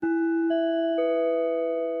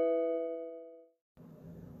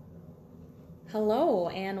Hello,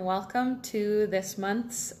 and welcome to this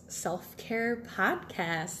month's self-care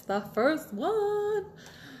podcast, the first one.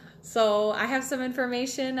 So I have some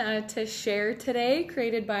information to share today,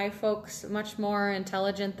 created by folks much more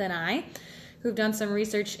intelligent than I, who've done some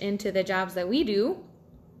research into the jobs that we do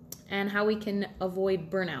and how we can avoid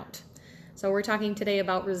burnout. So we're talking today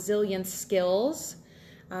about resilience skills,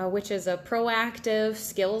 which is a proactive,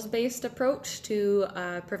 skills-based approach to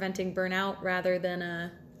preventing burnout rather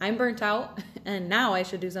than I'm burnt out and now I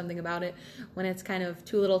should do something about it when it's kind of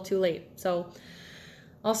too little too late. So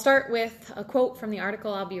I'll start with a quote from the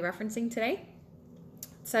article I'll be referencing today.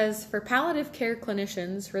 It says, "For palliative care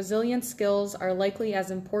clinicians, resilience skills are likely as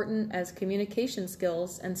important as communication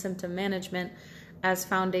skills and symptom management as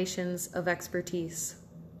foundations of expertise."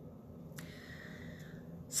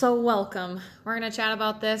 So welcome. We're going to chat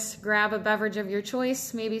about this. Grab a beverage of your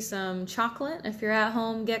choice, maybe some chocolate. If you're at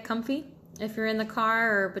home, get comfy. If you're in the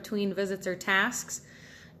car or between visits or tasks,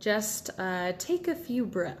 just take a few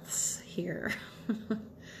breaths here.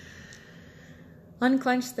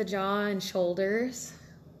 Unclench the jaw and shoulders.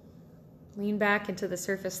 Lean back into the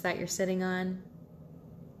surface that you're sitting on.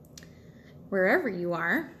 Wherever you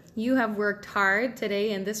are, you have worked hard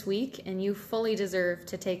today and this week, and you fully deserve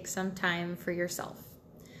to take some time for yourself.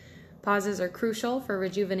 Pauses are crucial for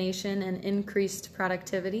rejuvenation and increased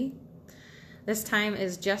productivity. This time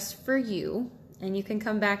is just for you, and you can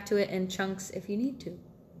come back to it in chunks if you need to.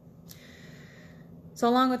 So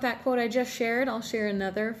along with that quote I just shared, I'll share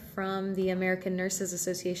another from the American Nurses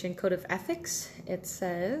Association Code of Ethics. It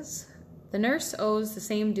says, "The nurse owes the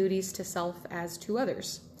same duties to self as to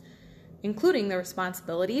others, including the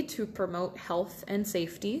responsibility to promote health and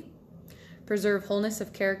safety, preserve wholeness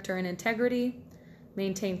of character and integrity,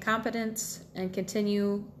 maintain competence, and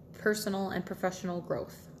continue personal and professional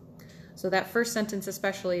growth." So that first sentence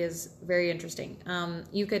especially is very interesting.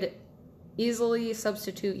 You could easily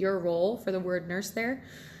substitute your role for the word nurse there.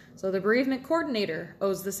 So the bereavement coordinator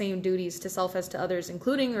owes the same duties to self as to others,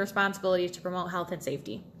 including the responsibility to promote health and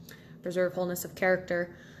safety, preserve wholeness of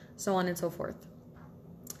character, so on and so forth.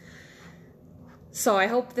 So I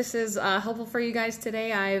hope this is helpful for you guys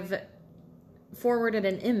today. I've forwarded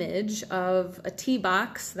an image of a tea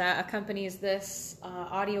box that accompanies this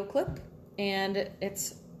audio clip, and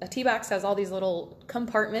a tea box has all these little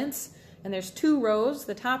compartments, and there's two rows.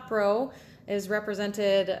 The top row is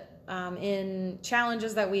represented in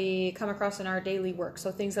challenges that we come across in our daily work.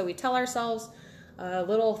 So things that we tell ourselves,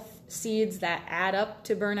 little seeds that add up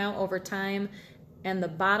to burnout over time. And the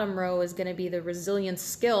bottom row is going to be the resilience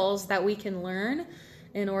skills that we can learn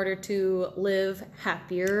in order to live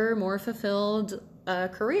happier, more fulfilled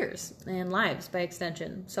careers and lives by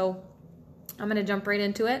extension. So I'm going to jump right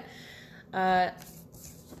into it.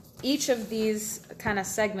 Each of these kind of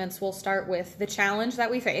segments will start with the challenge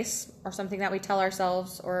that we face, or something that we tell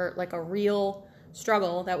ourselves, or like a real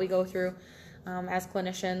struggle that we go through as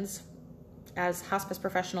clinicians, as hospice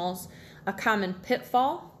professionals, a common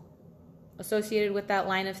pitfall associated with that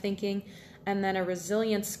line of thinking, and then a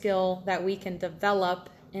resilience skill that we can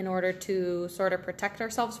develop in order to sort of protect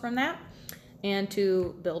ourselves from that and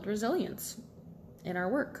to build resilience in our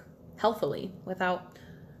work healthily without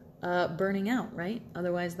burning out, right?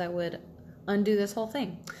 Otherwise that would undo this whole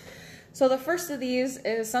thing. So the first of these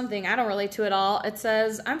is something I don't relate to at all. It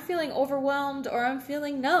says, "I'm feeling overwhelmed," or "I'm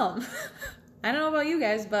feeling numb." I don't know about you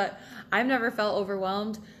guys, but I've never felt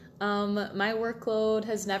overwhelmed. My workload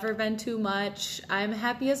has never been too much. I'm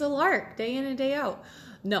happy as a lark day in and day out.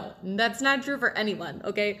 No, that's not true for anyone,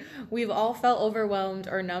 okay? We've all felt overwhelmed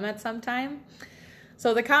or numb at some time.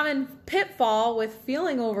 So the common pitfall with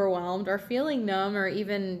feeling overwhelmed or feeling numb or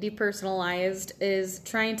even depersonalized is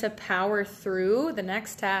trying to power through the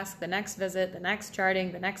next task, the next visit, the next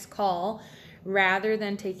charting, the next call, rather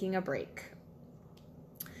than taking a break.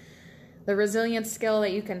 The resilience skill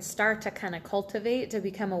that you can start to kind of cultivate to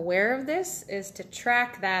become aware of this is to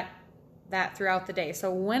track that throughout the day.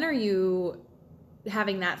 So when are you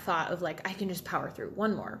having that thought of like, I can just power through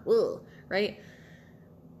one more, right?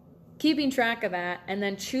 Keeping track of that and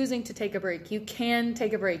then choosing to take a break. You can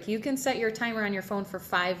take a break. You can set your timer on your phone for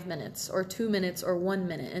 5 minutes or 2 minutes or 1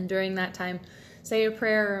 minute. And during that time, say a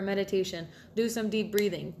prayer or a meditation. Do some deep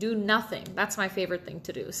breathing. Do nothing. That's my favorite thing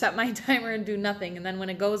to do. Set my timer and do nothing. And then when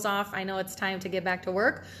it goes off, I know it's time to get back to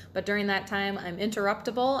work. But during that time, I'm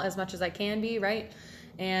interruptible as much as I can be, right?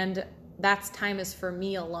 And that's time is for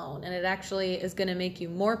me alone. And it actually is going to make you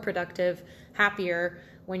more productive, happier,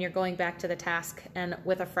 when you're going back to the task and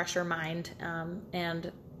with a fresher mind and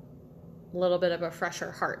a little bit of a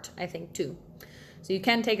fresher heart, I think, too. So you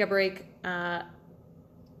can take a break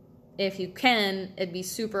if you can, it'd be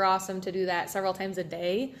super awesome to do that several times a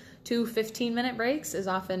day. 2 15-minute breaks is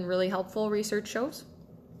often really helpful, research shows.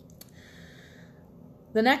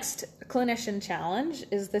 The next clinician challenge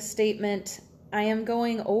is the statement, I am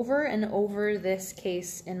going over and over this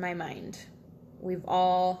case in my mind. We've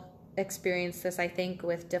all experienced this, I think,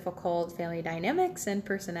 with difficult family dynamics and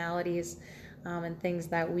personalities and things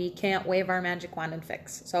that we can't wave our magic wand and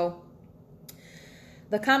fix. So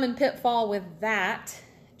the common pitfall with that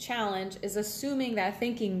challenge is assuming that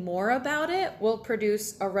thinking more about it will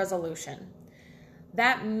produce a resolution.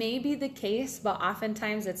 That may be the case, but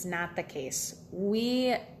oftentimes it's not the case.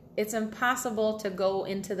 It's impossible to go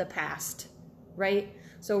into the past, right?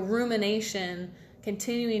 So rumination,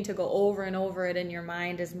 continuing to go over and over it in your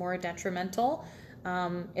mind, is more detrimental.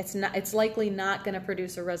 It's likely not going to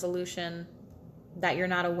produce a resolution that you're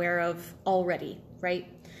not aware of already, right?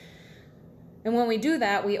 And when we do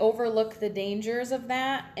that, we overlook the dangers of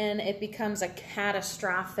that, and it becomes a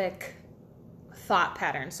catastrophic thought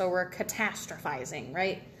pattern. So we're catastrophizing,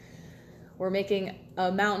 right? We're making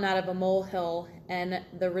a mountain out of a molehill, and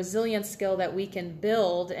the resilience skill that we can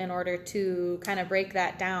build in order to kind of break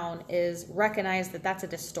that down is recognize that that's a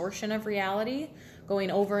distortion of reality, going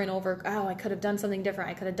over and over, oh, I could have done something different,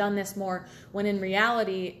 I could have done this more, when in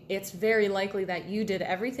reality, it's very likely that you did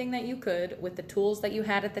everything that you could with the tools that you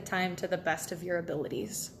had at the time to the best of your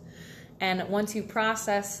abilities. And once you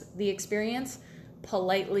process the experience,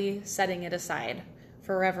 politely setting it aside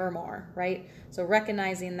forevermore, right? So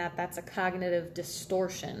recognizing that that's a cognitive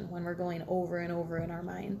distortion when we're going over and over in our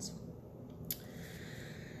minds.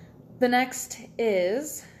 The next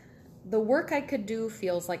is, the work I could do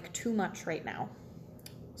feels like too much right now.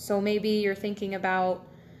 So maybe you're thinking about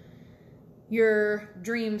your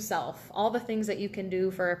dream self, all the things that you can do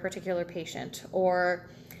for a particular patient, or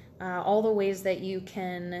all the ways that you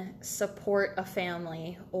can support a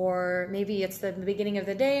family, or maybe it's the beginning of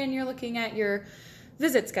the day and you're looking at your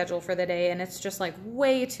visit schedule for the day and it's just like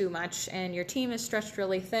way too much and your team is stretched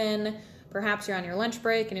really thin. Perhaps you're on your lunch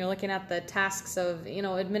break and you're looking at the tasks of,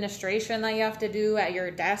 administration that you have to do at your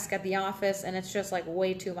desk at the office, and it's just like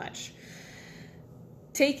way too much.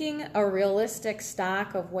 Taking a realistic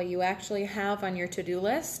stock of what you actually have on your to-do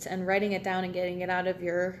list and writing it down and getting it out of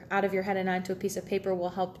your head and onto a piece of paper will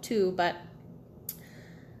help too. But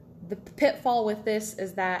the pitfall with this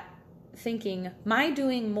is that thinking my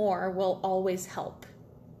doing more will always help.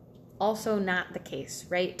 Also not the case,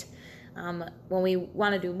 right? When we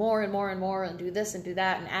want to do more and more and more and do this and do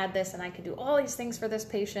that and add this, and I can do all these things for this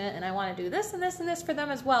patient and I want to do this and this and this for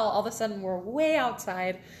them as well, all of a sudden we're way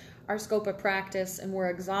outside our scope of practice and we're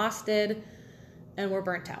exhausted and we're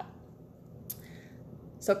burnt out.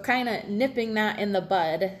 So kind of nipping that in the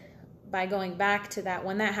bud by going back to that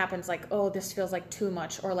when that happens, like, oh, this feels like too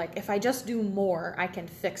much, or like if I just do more, I can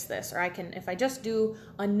fix this, or if I just do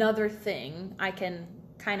another thing, I can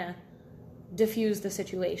kind of diffuse the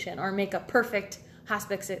situation or make a perfect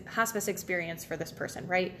hospice experience for this person,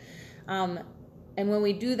 right? And when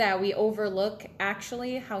we do that, we overlook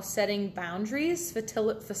actually how setting boundaries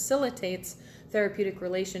facilitates therapeutic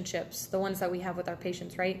relationships, the ones that we have with our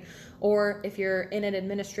patients, right? Or if you're in an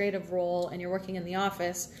administrative role and you're working in the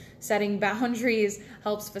office, setting boundaries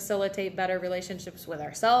helps facilitate better relationships with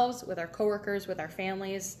ourselves, with our coworkers, with our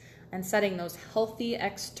families, and setting those healthy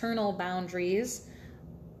external boundaries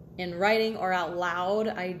in writing or out loud,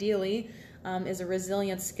 ideally, is a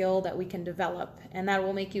resilient skill that we can develop. And that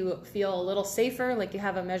will make you feel a little safer, like you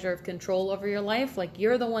have a measure of control over your life, like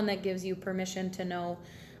you're the one that gives you permission to know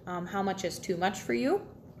how much is too much for you,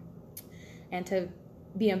 and to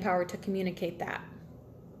be empowered to communicate that,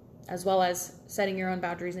 as well as setting your own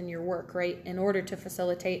boundaries in your work, right, in order to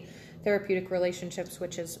facilitate therapeutic relationships,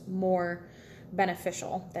 which is more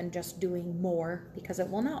beneficial than just doing more, because it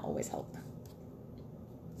will not always help.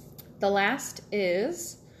 The last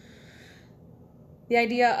is the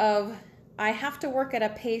idea of, I have to work at a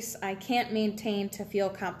pace I can't maintain to feel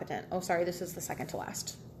competent. Oh, sorry, this is the second to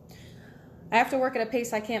last. I have to work at a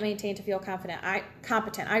pace I can't maintain to feel competent.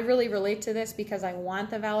 I really relate to this because I want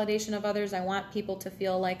the validation of others. I want people to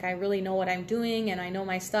feel like I really know what I'm doing and I know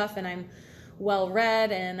my stuff and I'm well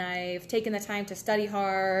read and I've taken the time to study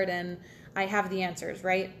hard and I have the answers,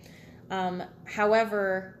 right?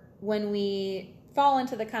 However, when we fall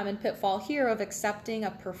into the common pitfall here of accepting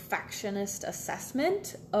a perfectionist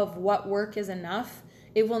assessment of what work is enough,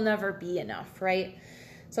 it will never be enough, right?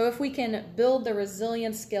 So if we can build the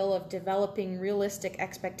resilient skill of developing realistic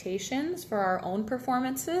expectations for our own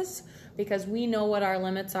performances, because we know what our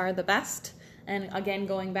limits are the best, and again,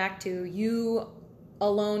 going back to you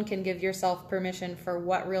alone can give yourself permission for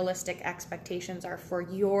what realistic expectations are for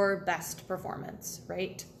your best performance,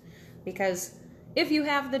 right? because if you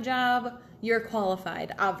have the job, you're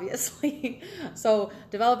qualified, obviously. So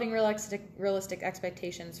developing realistic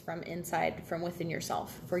expectations from inside, from within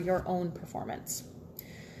yourself for your own performance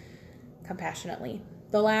compassionately.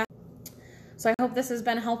 So I hope this has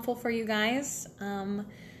been helpful for you guys.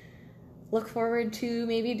 Look forward to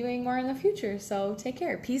maybe doing more in the future. So take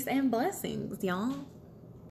care. Peace and blessings, y'all.